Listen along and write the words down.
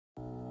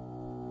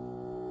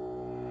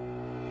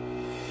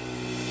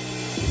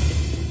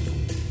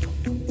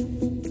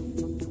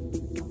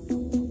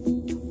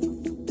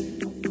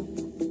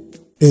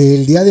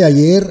El día de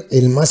ayer,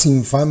 el más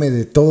infame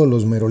de todos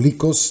los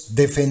merolicos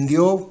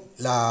defendió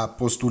la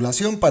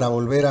postulación para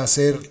volver a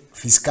ser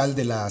fiscal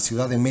de la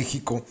Ciudad de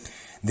México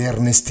de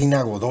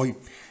Ernestina Godoy.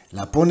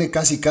 La pone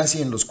casi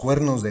en los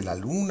cuernos de la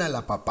luna,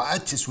 la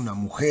papache, es una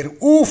mujer,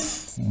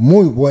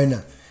 muy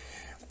buena.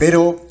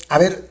 Pero, a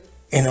ver,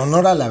 en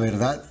honor a la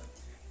verdad,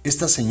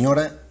 esta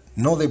señora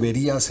no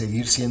debería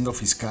seguir siendo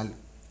fiscal.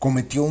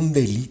 Cometió un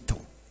delito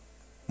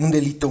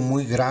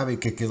muy grave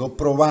que quedó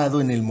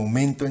probado en el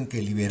momento en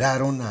que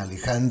liberaron a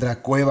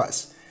Alejandra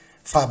Cuevas.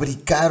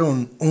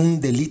 Fabricaron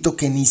un delito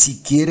que ni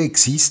siquiera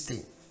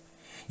existe.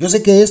 Yo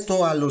sé que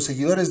esto a los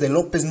seguidores de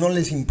López no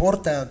les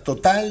importa.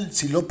 Total,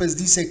 si López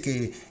dice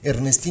que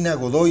Ernestina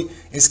Godoy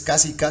es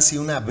casi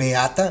una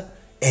beata,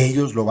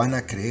 ellos lo van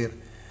a creer.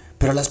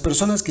 Pero a las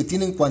personas que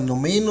tienen cuando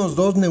menos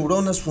 2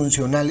 neuronas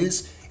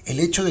funcionales, el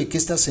hecho de que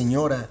esta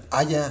señora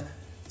haya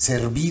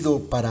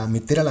servido para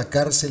meter a la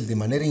cárcel de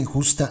manera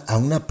injusta a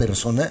una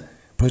persona,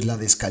 pues la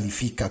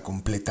descalifica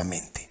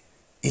completamente.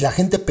 Y la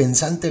gente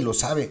pensante lo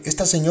sabe.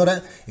 Esta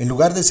señora, en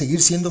lugar de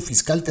seguir siendo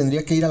fiscal,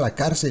 tendría que ir a la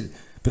cárcel,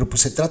 pero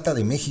pues se trata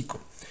de México.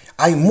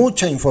 Hay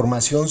mucha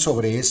información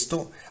sobre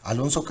esto.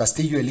 Alonso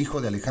Castillo, el hijo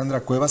de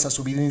Alejandra Cuevas, ha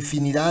subido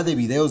infinidad de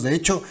videos. De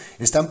hecho,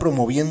 están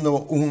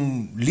promoviendo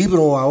un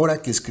libro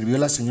ahora que escribió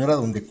la señora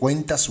donde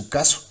cuenta su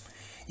caso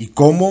y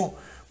cómo,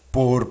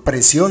 por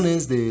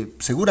presiones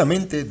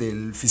seguramente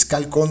del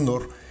fiscal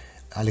Cóndor,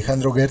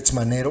 Alejandro Gertz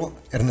Manero,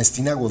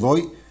 Ernestina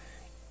Godoy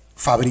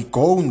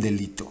fabricó un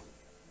delito.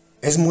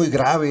 Es muy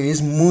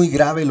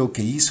grave lo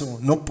que hizo.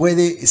 No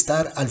puede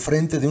estar al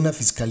frente de una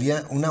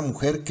fiscalía una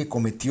mujer que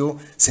cometió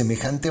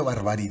semejante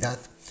barbaridad.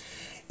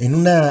 En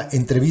una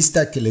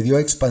entrevista que le dio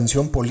a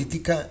Expansión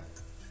Política,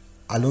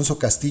 Alonso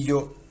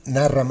Castillo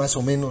narra más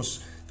o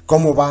menos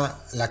cómo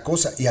va la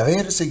cosa. Y a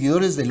ver,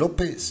 seguidores de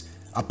López,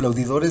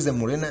 aplaudidores de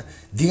Morena,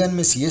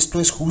 díganme si esto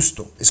es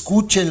justo.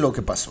 Escuchen lo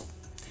que pasó.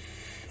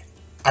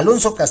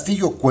 Alonso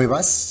Castillo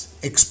Cuevas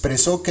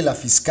expresó que la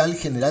fiscal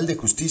general de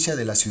justicia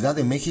de la Ciudad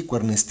de México,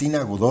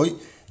 Ernestina Godoy,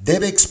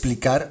 debe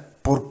explicar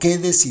por qué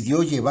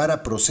decidió llevar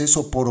a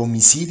proceso por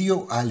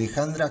homicidio a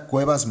Alejandra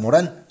Cuevas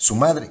Morán, su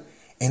madre,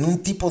 en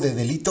un tipo de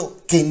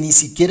delito que ni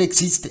siquiera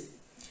existe.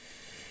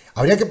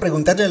 Habría que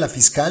preguntarle a la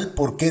fiscal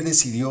por qué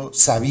decidió,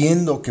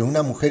 sabiendo que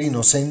una mujer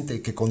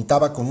inocente que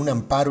contaba con un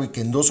amparo y que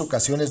en 2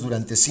 ocasiones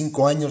durante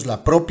 5 años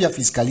la propia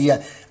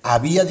fiscalía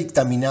había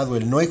dictaminado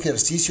el no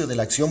ejercicio de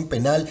la acción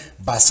penal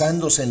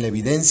basándose en la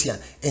evidencia,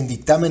 en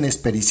dictámenes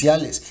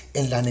periciales,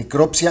 en la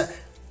necropsia,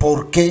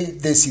 ¿por qué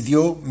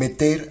decidió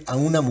meter a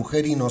una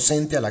mujer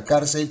inocente a la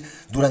cárcel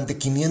durante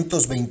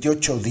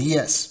 528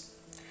 días?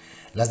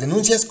 Las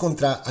denuncias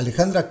contra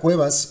Alejandra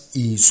Cuevas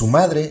y su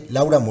madre,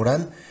 Laura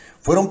Morán,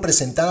 fueron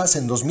presentadas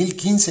en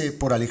 2015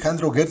 por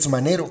Alejandro Gertz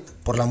Manero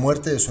por la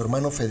muerte de su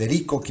hermano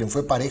Federico, quien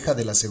fue pareja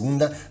de la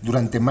segunda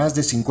durante más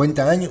de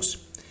 50 años.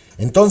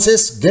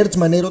 Entonces, Gertz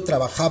Manero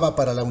trabajaba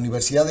para la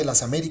Universidad de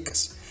las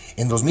Américas.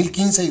 En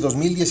 2015 y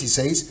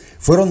 2016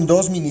 fueron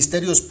 2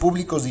 ministerios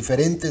públicos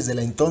diferentes de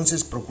la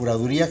entonces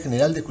Procuraduría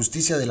General de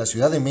Justicia de la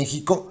Ciudad de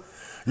México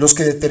los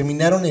que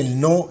determinaron el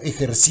no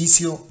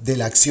ejercicio de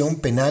la acción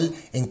penal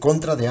en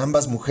contra de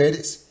ambas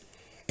mujeres.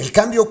 El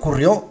cambio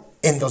ocurrió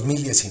en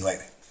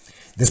 2019.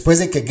 Después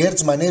de que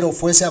Gertz Manero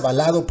fuese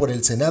avalado por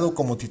el Senado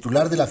como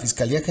titular de la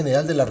Fiscalía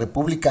General de la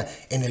República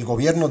en el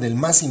gobierno del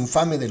más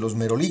infame de los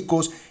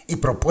merolicos y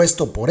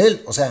propuesto por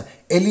él, o sea,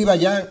 él iba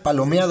ya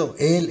palomeado,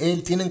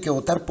 él tienen que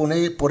votar por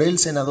él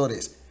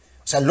senadores.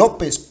 O sea,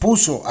 López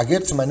puso a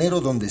Gertz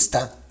Manero donde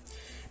está.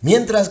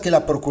 Mientras que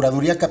la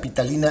Procuraduría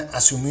Capitalina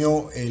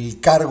asumió el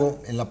cargo,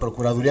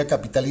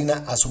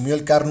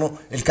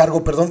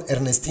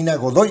 Ernestina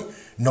Godoy,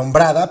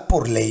 nombrada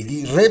por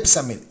Lady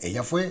Rebsamen.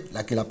 Ella fue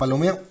la que la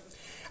palomeó.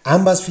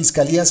 Ambas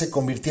fiscalías se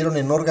convirtieron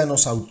en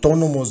órganos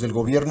autónomos del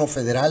gobierno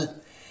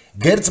federal.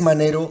 Gertz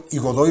Manero y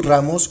Godoy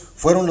Ramos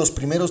fueron los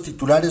primeros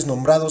titulares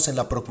nombrados en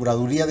la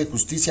Procuraduría de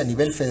Justicia a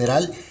nivel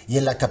federal y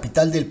en la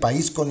capital del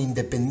país con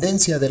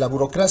independencia de la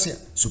burocracia,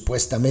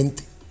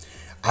 supuestamente.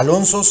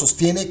 Alonso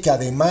sostiene que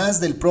además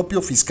del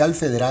propio fiscal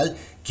federal,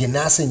 quien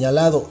ha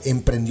señalado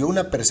emprendió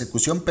una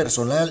persecución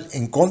personal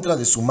en contra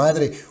de su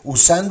madre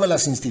usando a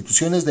las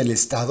instituciones del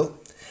Estado,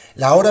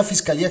 la ahora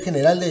Fiscalía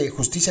General de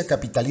Justicia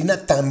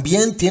Capitalina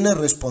también tiene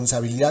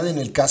responsabilidad en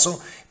el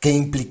caso que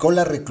implicó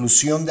la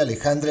reclusión de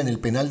Alejandra en el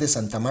penal de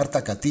Santa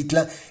Marta,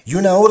 Catitla, y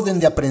una orden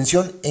de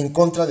aprehensión en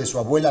contra de su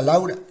abuela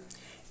Laura.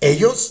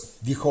 Ellos,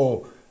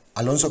 dijo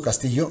Alonso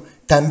Castillo,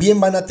 también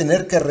van a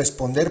tener que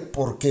responder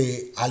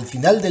porque al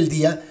final del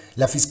día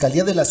la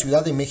Fiscalía de la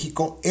Ciudad de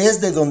México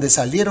es de donde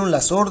salieron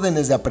las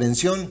órdenes de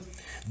aprehensión,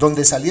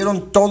 donde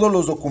salieron todos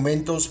los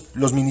documentos,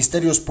 los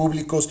ministerios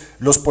públicos,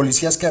 los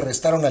policías que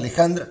arrestaron a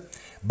Alejandra.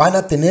 Van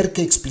a tener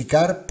que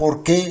explicar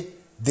por qué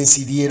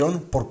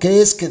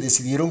es que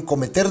decidieron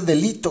cometer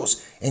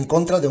delitos en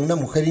contra de una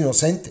mujer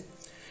inocente.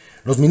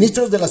 Los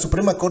ministros de la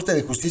Suprema Corte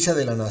de Justicia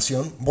de la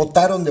Nación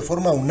votaron de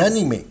forma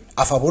unánime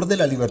a favor de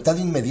la libertad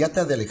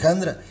inmediata de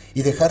Alejandra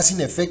y dejar sin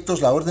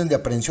efectos la orden de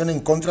aprehensión en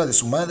contra de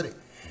su madre.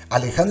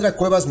 Alejandra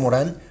Cuevas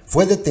Morán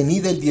fue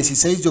detenida el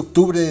 16 de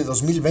octubre de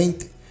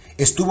 2020.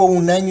 Estuvo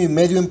 1 año y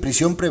medio en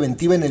prisión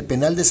preventiva en el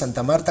penal de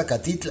Santa Marta,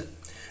 Catitla.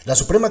 La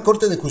Suprema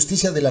Corte de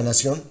Justicia de la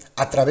Nación,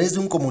 a través de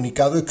un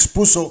comunicado,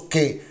 expuso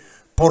que,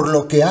 por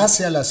lo que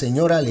hace a la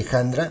señora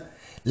Alejandra,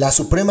 la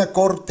Suprema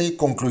Corte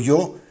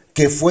concluyó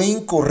que fue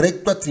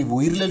incorrecto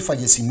atribuirle el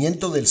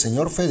fallecimiento del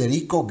señor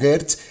Federico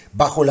Gertz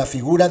bajo la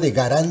figura de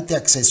garante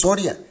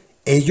accesoria.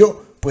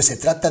 Ello, pues se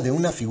trata de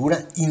una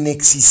figura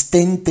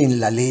inexistente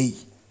en la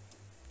ley.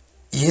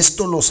 Y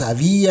esto lo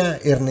sabía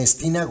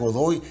Ernestina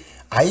Godoy.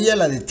 A ella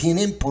la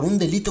detienen por un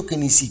delito que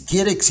ni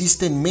siquiera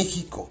existe en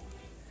México.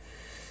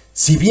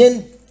 Si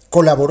bien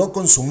colaboró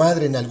con su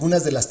madre en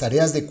algunas de las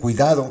tareas de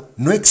cuidado,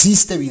 no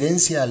existe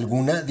evidencia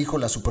alguna, dijo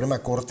la Suprema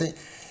Corte,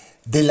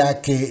 de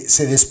la que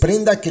se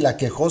desprenda que la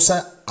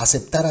quejosa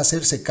aceptara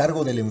hacerse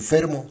cargo del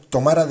enfermo,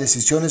 tomara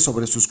decisiones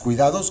sobre sus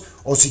cuidados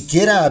o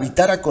siquiera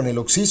habitara con el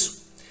occiso.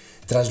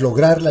 Tras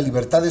lograr la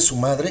libertad de su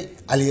madre,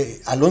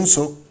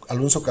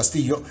 Alonso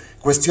Castillo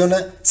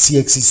cuestiona si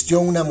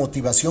existió una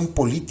motivación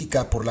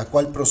política por la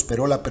cual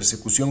prosperó la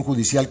persecución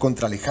judicial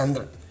contra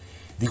Alejandra.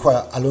 Dijo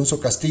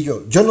Alonso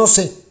Castillo: yo no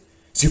sé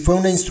si fue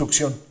una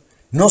instrucción,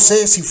 no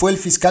sé si fue el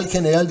fiscal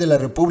general de la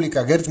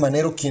República, Gertz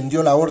Manero, quien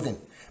dio la orden,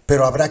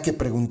 pero habrá que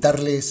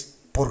preguntarles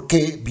por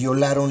qué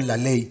violaron la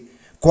ley,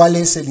 cuál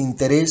es el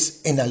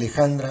interés en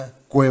Alejandra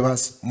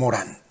Cuevas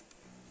Morán.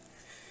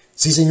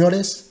 Sí,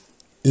 señores,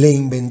 le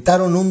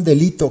inventaron un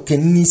delito que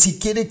ni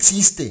siquiera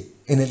existe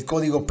en el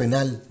Código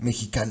Penal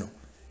mexicano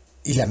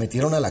y la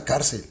metieron a la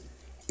cárcel,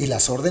 y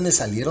las órdenes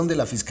salieron de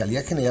la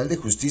Fiscalía General de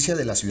Justicia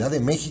de la Ciudad de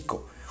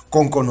México,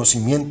 con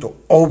conocimiento,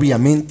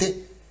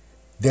 obviamente,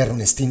 de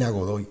Ernestina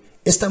Godoy.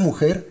 Esta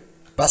mujer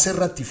va a ser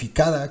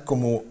ratificada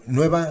como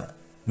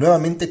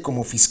nuevamente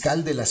como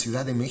fiscal de la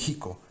Ciudad de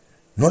México.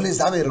 ¿No les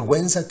da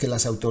vergüenza que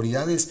las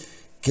autoridades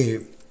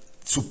que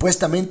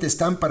supuestamente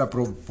están para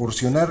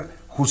proporcionar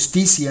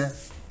justicia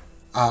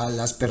a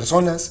las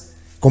personas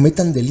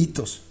cometan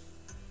delitos,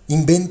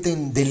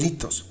 inventen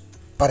delitos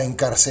para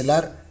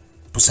encarcelar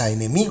pues a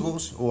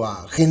enemigos o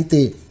a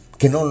gente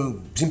que no,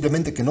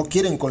 simplemente que no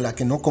quieren, con la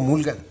que no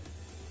comulgan?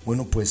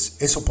 Bueno, pues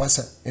eso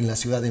pasa en la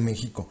Ciudad de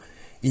México.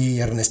 Y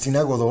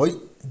Ernestina Godoy,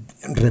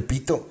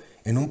 repito,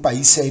 en un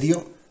país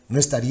serio no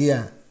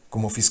estaría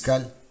como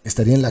fiscal,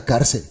 estaría en la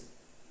cárcel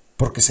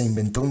porque se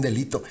inventó un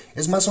delito.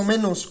 Es más o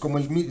menos como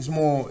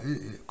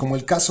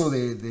el caso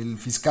del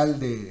fiscal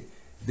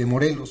de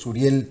Morelos,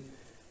 Uriel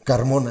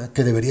Carmona,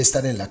 que debería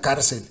estar en la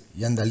cárcel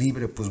y anda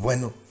libre. Pues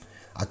bueno,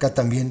 acá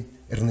también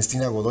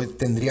Ernestina Godoy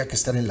tendría que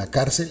estar en la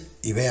cárcel,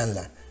 y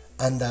véanla,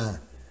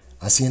 anda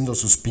haciendo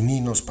sus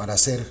pininos para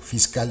ser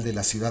fiscal de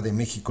la Ciudad de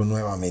México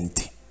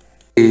nuevamente.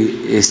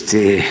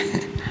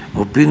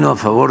 Opino a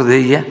favor de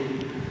ella.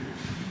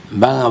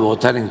 Van a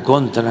votar en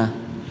contra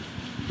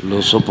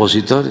los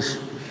opositores,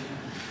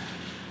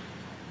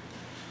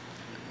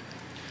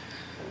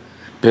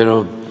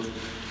 pero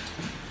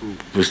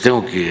pues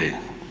tengo que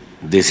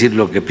decir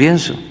lo que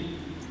pienso.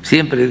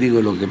 Siempre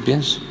digo lo que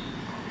pienso.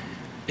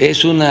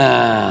 Es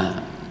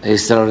una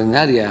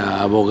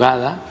extraordinaria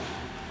abogada,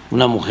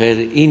 una mujer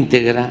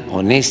íntegra,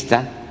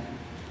 honesta,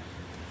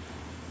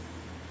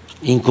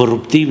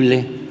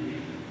 incorruptible,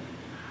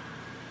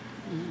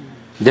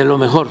 de lo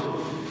mejor.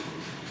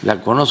 La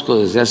conozco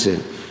desde hace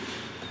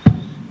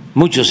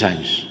muchos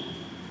años,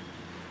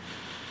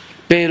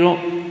 pero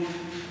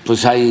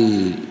pues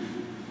hay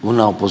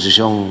una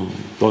oposición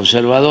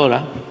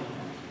conservadora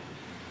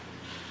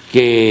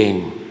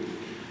que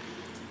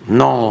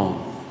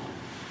no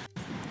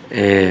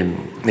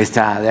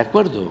está de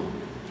acuerdo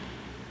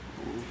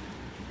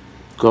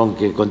con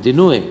que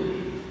continúe.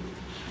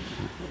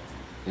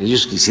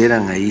 Ellos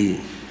quisieran ahí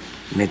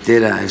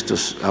meter a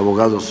estos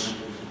abogados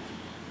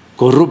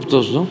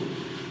corruptos, ¿no?,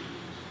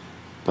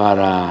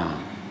 para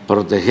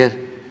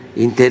proteger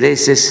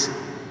intereses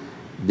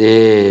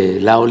de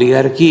la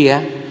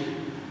oligarquía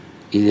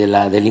y de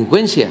la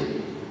delincuencia.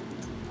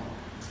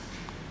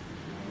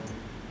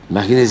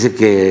 Imagínense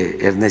que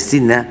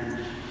Ernestina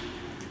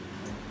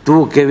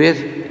tuvo que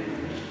ver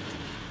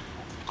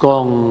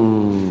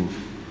con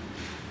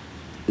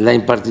la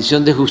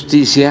impartición de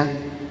justicia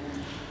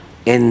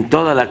en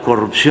toda la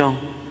corrupción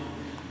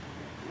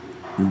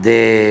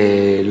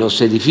de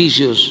los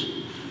edificios,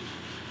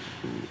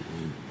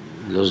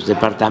 los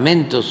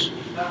departamentos,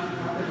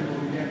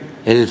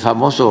 el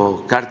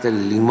famoso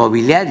cártel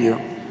inmobiliario,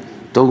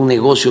 todo un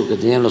negocio que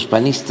tenían los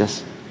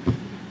panistas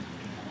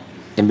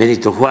en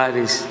Benito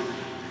Juárez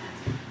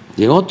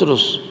y en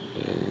otros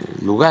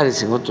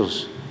lugares, en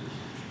otros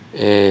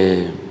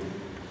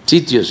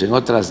sitios, en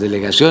otras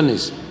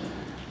delegaciones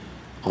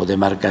o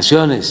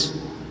demarcaciones,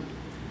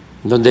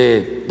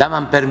 donde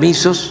daban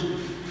permisos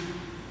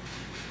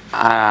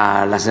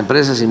a las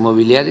empresas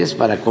inmobiliarias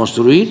para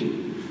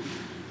construir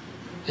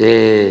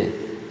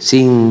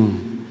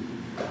sin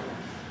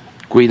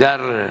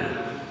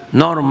cuidar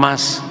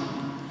normas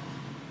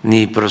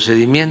ni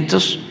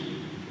procedimientos,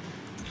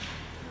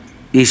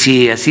 y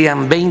si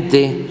hacían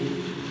 20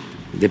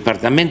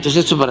 departamentos,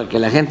 esto para que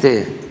la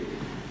gente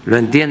lo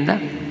entienda,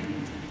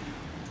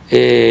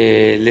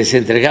 les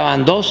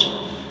entregaban 2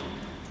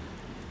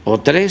 o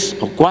 3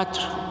 o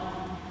 4.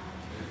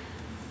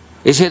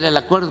 Ese era el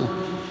acuerdo.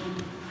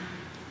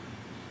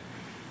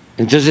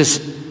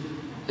 Entonces,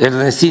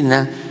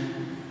 Ernestina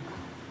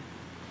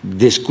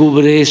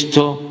descubre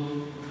esto,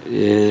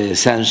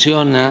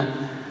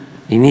 sanciona,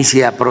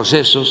 inicia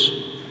procesos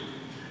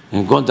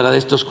en contra de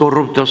estos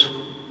corruptos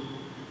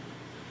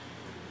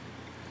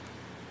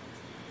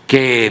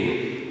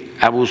que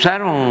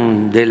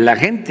abusaron de la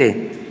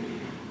gente,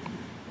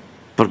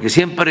 porque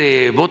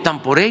siempre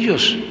votan por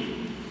ellos.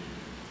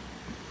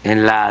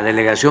 En la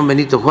delegación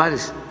Benito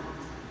Juárez,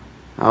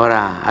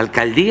 ahora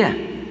alcaldía,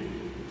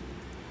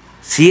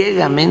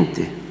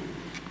 ciegamente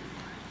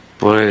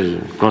por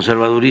el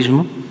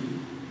conservadurismo.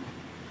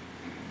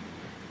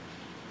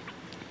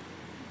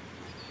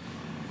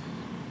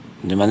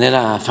 De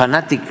manera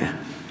fanática.